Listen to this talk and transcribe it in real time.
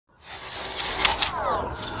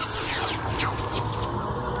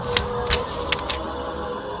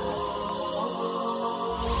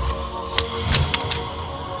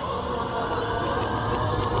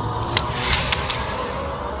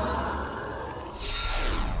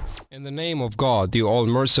In the name of God, the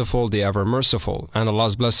All-Merciful, the Ever-Merciful, and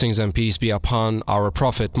Allah's blessings and peace be upon our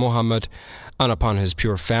Prophet Muhammad and upon his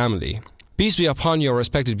pure family. Peace be upon your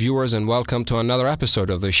respected viewers and welcome to another episode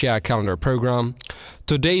of the Shia calendar program.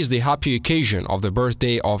 Today is the happy occasion of the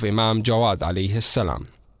birthday of Imam Jawad alayhi salam.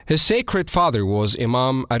 His sacred father was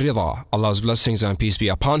Imam al-Rida, Allah's blessings and peace be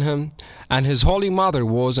upon him, and his holy mother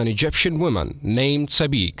was an Egyptian woman named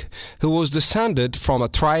Sabiq, who was descended from a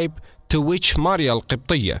tribe to which Maria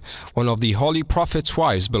al-Qibtiyya, one of the Holy Prophet's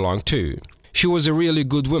wives, belonged to. She was a really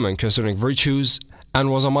good woman considering virtues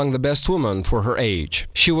and was among the best women for her age.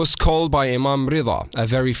 She was called by Imam Rida a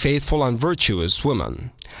very faithful and virtuous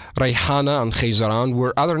woman. Rayhana and Khayzaran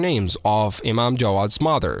were other names of Imam Jawad's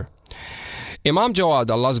mother. Imam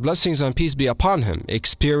Jawad, Allah's blessings and peace be upon him,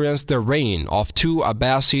 experienced the reign of two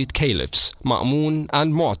Abbasid caliphs, Ma'mun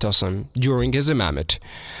and Mu'tasim, during his imamate.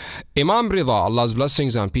 Imam Rida, Allah's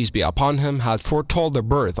blessings and peace be upon him, had foretold the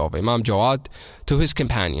birth of Imam Jawad to his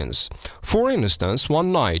companions. For instance,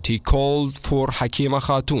 one night he called for Hakima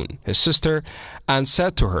Khatun, his sister, and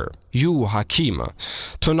said to her, "You, Hakima,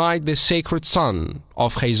 tonight the sacred son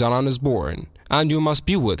of Khayzaran is born, and you must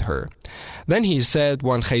be with her." Then he said,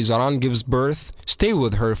 "When Khayzaran gives birth, stay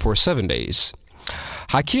with her for 7 days."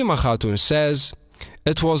 Hakima Khatun says,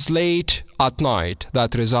 "It was late at night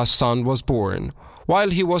that Riza's son was born.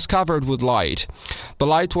 While he was covered with light, the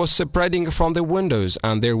light was spreading from the windows,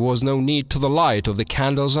 and there was no need to the light of the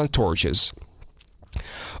candles and torches.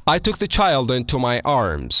 I took the child into my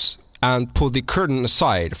arms and put the curtain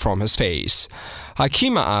aside from his face."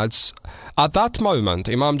 Hakima adds, "At that moment,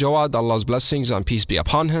 Imam Jawad, Allah's blessings and peace be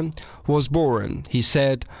upon him, was born. He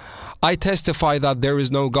said, 'I testify that there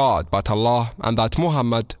is no God but Allah, and that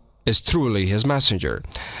Muhammad is truly his messenger.'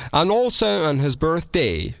 And also on his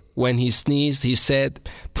birthday, when he sneezed, he said,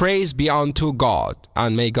 'Praise be unto God,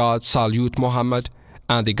 and may God salute Muhammad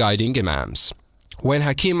and the guiding Imams.'" When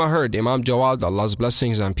Hakima heard Imam Jawad, Allah's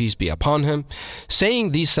blessings and peace be upon him,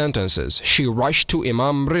 saying these sentences, she rushed to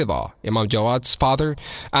Imam Rida, Imam Jawad's father,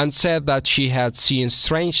 and said that she had seen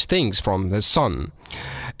strange things from his son.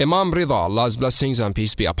 Imam Rida, Allah's blessings and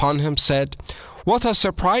peace be upon him, said, "What has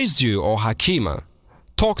surprised you, O Hakima?"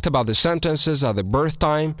 Talked about the sentences at the birth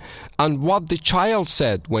time and what the child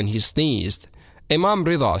said when he sneezed. Imam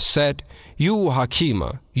Rida said, "You,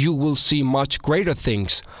 Hakima, you will see much greater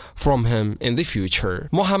things from him in the future."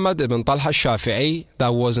 Muhammad ibn Talha al-Shafi'i,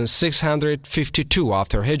 that was in 652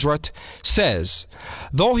 after Hijrat, says,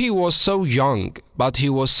 "Though he was so young, but he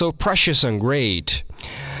was so precious and great."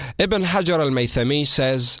 Ibn Hajar al-Maythami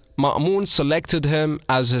says, Ma'mun selected him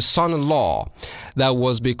as his son-in-law. That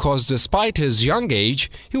was because despite his young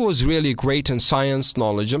age, he was really great in science,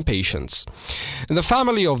 knowledge, and patience. In the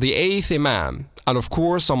family of the 8th Imam, and of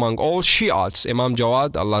course among all Shi'ats, Imam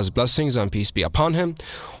Jawad, Allah's blessings and peace be upon him,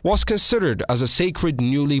 was considered as a sacred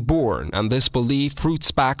newly born, and this belief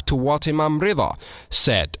roots back to what Imam Rida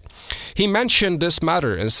said. He mentioned this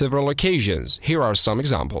matter in several occasions. Here are some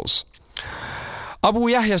examples. Abu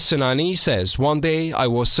Yahya al-Sinani says, "One day I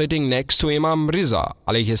was sitting next to Imam Riza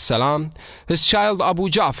alayhi salam. His child Abu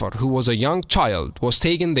Ja'far, who was a young child, was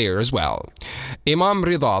taken there as well. Imam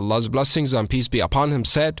Rida, Allah's blessings and peace be upon him,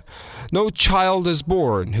 said, 'No child is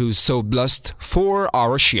born who is so blessed for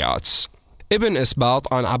our Shi'ats.'" Ibn Isbat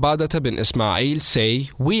and Abadat ibn Ismail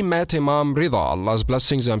say, "We met Imam Rida, Allah's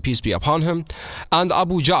blessings and peace be upon him, and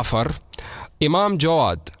Abu Ja'far. Imam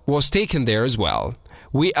Jawad was taken there as well.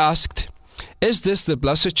 We asked, 'Is this the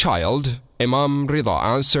blessed child?' Imam Rida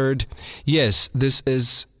answered, 'Yes, this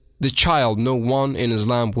is the child. No one in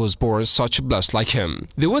Islam was born such blessed like him.'"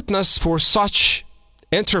 The witness for such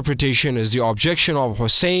interpretation is the objection of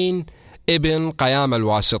Hussein ibn Qayyam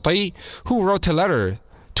al-Wasiti, who wrote a letter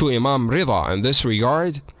to Imam Rida in this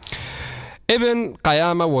regard. Ibn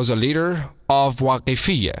Qayyam was a leader of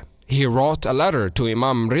Waqifiyya. He wrote a letter to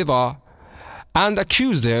Imam Rida and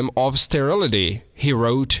accused him of sterility. He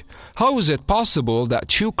wrote, "How is it possible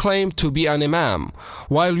that you claim to be an imam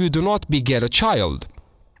while you do not beget a child?"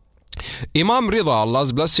 Imam Rida,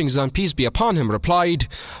 Allah's blessings and peace be upon him, replied,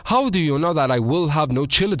 "How do you know that I will have no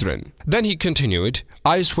children?" Then he continued,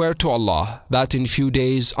 "I swear to Allah that in few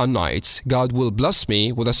days and nights God will bless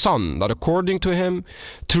me with a son, that according to him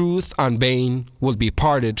truth and bane will be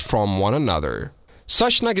parted from one another."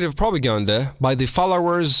 Such negative propaganda by the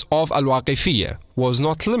followers of al-Waqifiyya was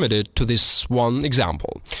not limited to this one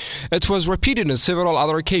example. It was repeated in several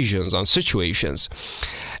other occasions and situations.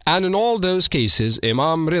 And in all those cases,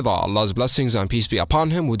 Imam Rida, Allah's blessings and peace be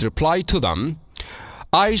upon him, would reply to them,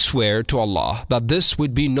 "I swear to Allah that this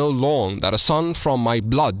would be no long, that a son from my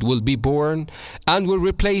blood will be born and will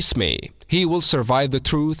replace me. He will survive the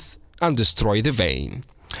truth and destroy the vain."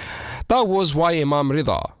 That was why Imam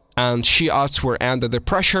Rida and Shiites were under the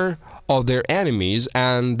pressure of their enemies,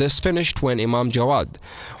 and this finished when Imam Jawad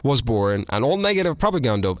was born and all negative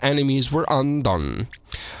propaganda of enemies were undone.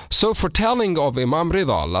 So foretelling of Imam Rida,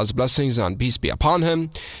 Allah's blessings and peace be upon him,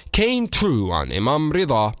 came true, and Imam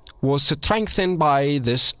Rida was strengthened by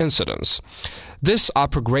this incident. This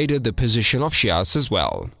upgraded the position of Shiites as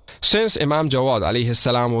well. Since Imam Jawad alayhi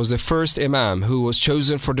salam was the first Imam who was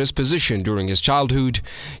chosen for this position during his childhood,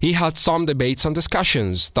 he had some debates and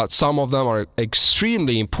discussions that some of them are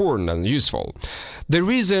extremely important and useful. The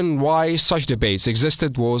reason why such debates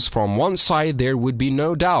existed was, from one side, there would be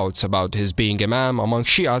no doubts about his being Imam among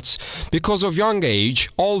Shiites because of young age,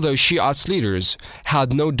 although Shiites leaders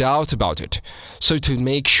had no doubt about it. So to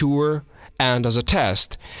make sure, and as a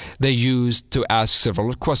test, they used to ask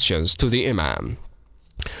several questions to the Imam.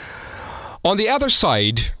 On the other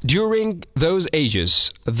side, during those ages,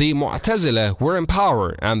 the Mu'tazila were in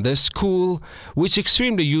power, and this school, which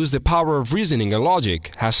extremely used the power of reasoning and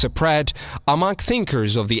logic, has spread among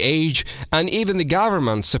thinkers of the age, and even the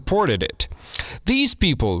government supported it. These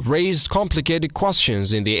people raised complicated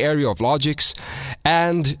questions in the area of logics,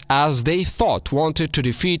 and as they thought, wanted to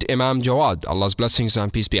defeat Imam Jawad, Allah's blessings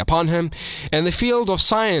and peace be upon him, in the field of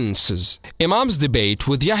sciences. Imam's debate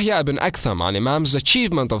with Yahya ibn Aktham and Imam's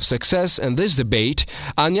achievement of success in this debate,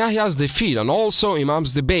 and Yahya's defeat, and also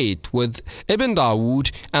Imam's debate with Ibn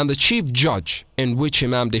Dawood and the chief judge, in which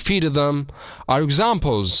Imam defeated them, are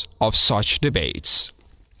examples of such debates.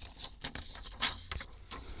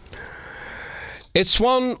 It's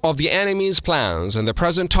one of the enemy's plans. In the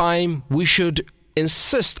present time, we should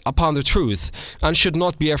insist upon the truth and should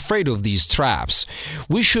not be afraid of these traps.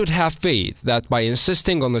 We should have faith that by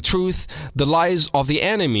insisting on the truth, the lies of the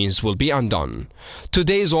enemies will be undone.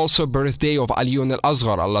 Today is also birthday of Ali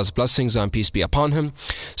al-Zahra, Allah's blessings and peace be upon him.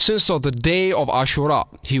 Since on the day of Ashura,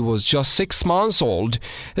 he was just 6 months old,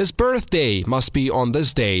 his birthday must be on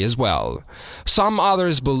this day as well. Some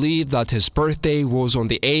others believe that his birthday was on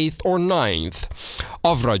the 8th or 9th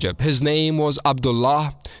of Rajab. His name was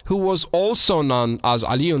Abdullah, who was also known as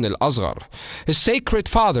Ali al-Zahra. His sacred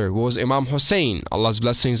father was Imam Hussein, Allah's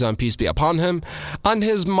blessings and peace be upon him, and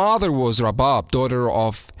his mother was Rajab, daughter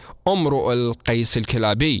of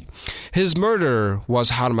al-Karbalaei. His murderer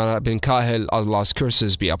was Harmala bin Kahil, Allah's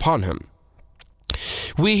curses be upon him.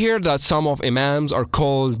 We hear that some of Imams are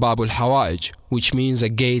called Babul Hawaj, which means a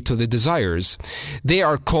gate to the desires. They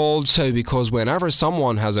are called so because whenever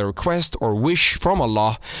someone has a request or wish from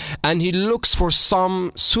Allah and he looks for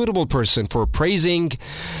some suitable person for praising,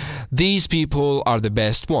 these people are the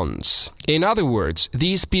best ones. In other words,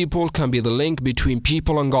 these people can be the link between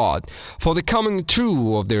people and God for the coming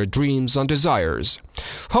true of their dreams and desires.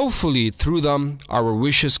 Hopefully through them our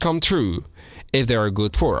wishes come true if they are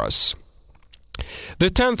good for us. The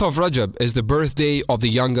 10th of Rajab is the birthday of the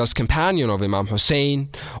youngest companion of Imam Hussein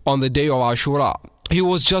on the day of Ashura. He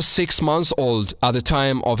was just 6 months old at the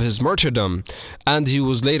time of his martyrdom, and he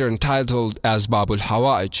was later entitled as Babul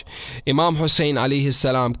Hawaj. Imam Hussein alayhi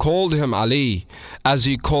salam called him Ali, as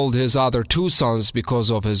he called his other 2 sons, because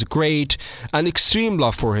of his great and extreme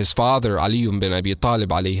love for his father Ali bin Abi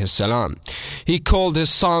Talib alayhi salam. He called his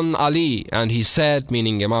son Ali, and he said,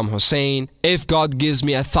 meaning Imam Hussein, "If God gives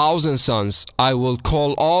me 1,000 sons, I will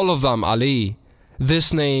call all of them Ali."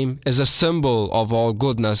 This name is a symbol of all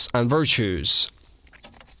goodness and virtues.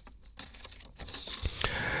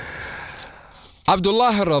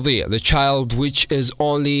 Abdullah al-Radi, the child which is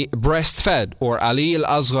only breastfed, or Ali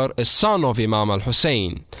al-Zahra, is son of Imam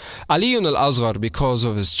al-Hussein. Ali al-Zahra, because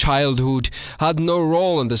of his childhood, had no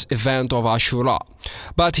role in this event of Ashura,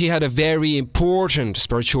 but he had a very important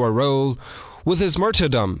spiritual role. With his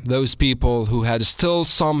martyrdom, those people who had still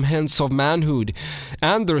some hints of manhood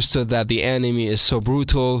understood that the enemy is so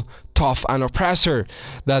brutal, tough and oppressor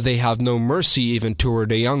that they have no mercy even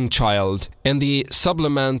toward a young child. In the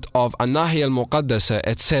supplement of An-Nahiya al-Muqaddasa,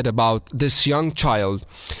 it said about this young child,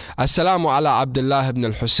 "Assalamu ala Abdullah ibn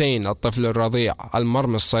al-Hussein, al-Tifl al-Radi'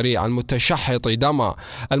 al-Marm al-Sari' al-Mutashahhit dama,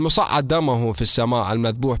 al-Musa'ad damahu fi as-sama'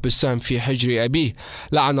 al-Madbuh bis-sam fi hijri abih,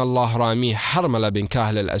 la'ana Allah ramih Harmala bin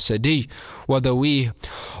Kahil al-Asadi."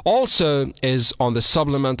 Also is on the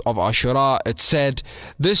supplement of Ashura, it said,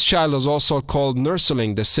 this child is also called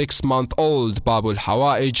nursling, the 6-month-old Babul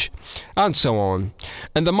Hawaj, and so on.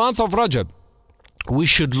 In the month of Rajab, we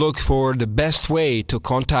should look for the best way to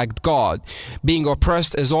contact God. Being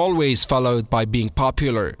oppressed is always followed by being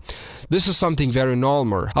popular. This is something very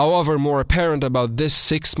normal. However, more apparent about this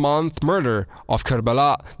 6-month murder of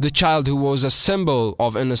Karbala, the child who was a symbol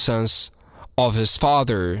of innocence of his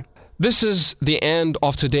father. This is the end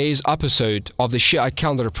of today's episode of the Shia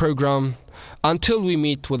Calendar program. Until we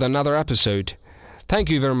meet with another episode, thank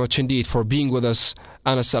you very much indeed for being with us,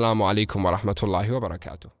 and assalamu alaikum wa rahmatullahi wa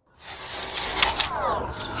barakatuh.